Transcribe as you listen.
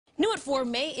New at 4,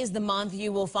 May is the month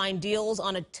you will find deals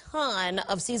on a ton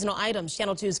of seasonal items.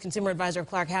 Channel 2's consumer advisor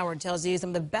Clark Howard tells you some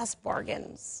of the best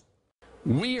bargains.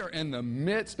 We are in the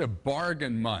midst of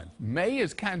bargain month. May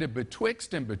is kind of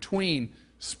betwixt and between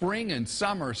spring and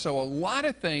summer, so a lot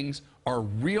of things are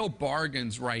real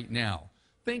bargains right now.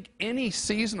 Think any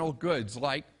seasonal goods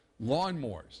like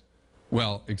lawnmowers.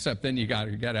 Well, except then you got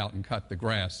to get out and cut the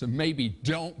grass, so maybe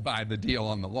don't buy the deal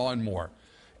on the lawnmower.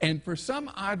 And for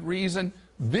some odd reason,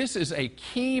 this is a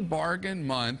key bargain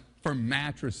month for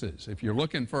mattresses. If you're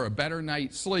looking for a better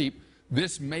night's sleep,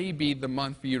 this may be the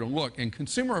month for you to look. And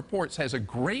Consumer Reports has a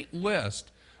great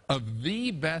list of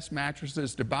the best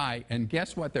mattresses to buy. And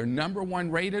guess what? Their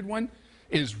 #1 rated one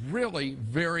is really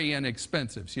very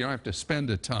inexpensive, so you don't have to spend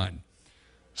a ton.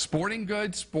 Sporting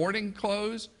goods, sporting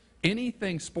clothes,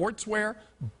 anything sportswear,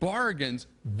 bargains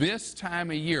this time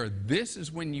of year. This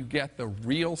is when you get the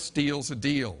real steals of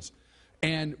deals.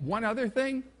 And one other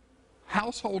thing,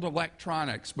 household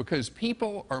electronics, because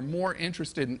people are more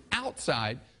interested in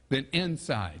outside than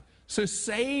inside. So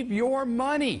save your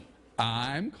money.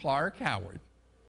 I'm Clark Howard.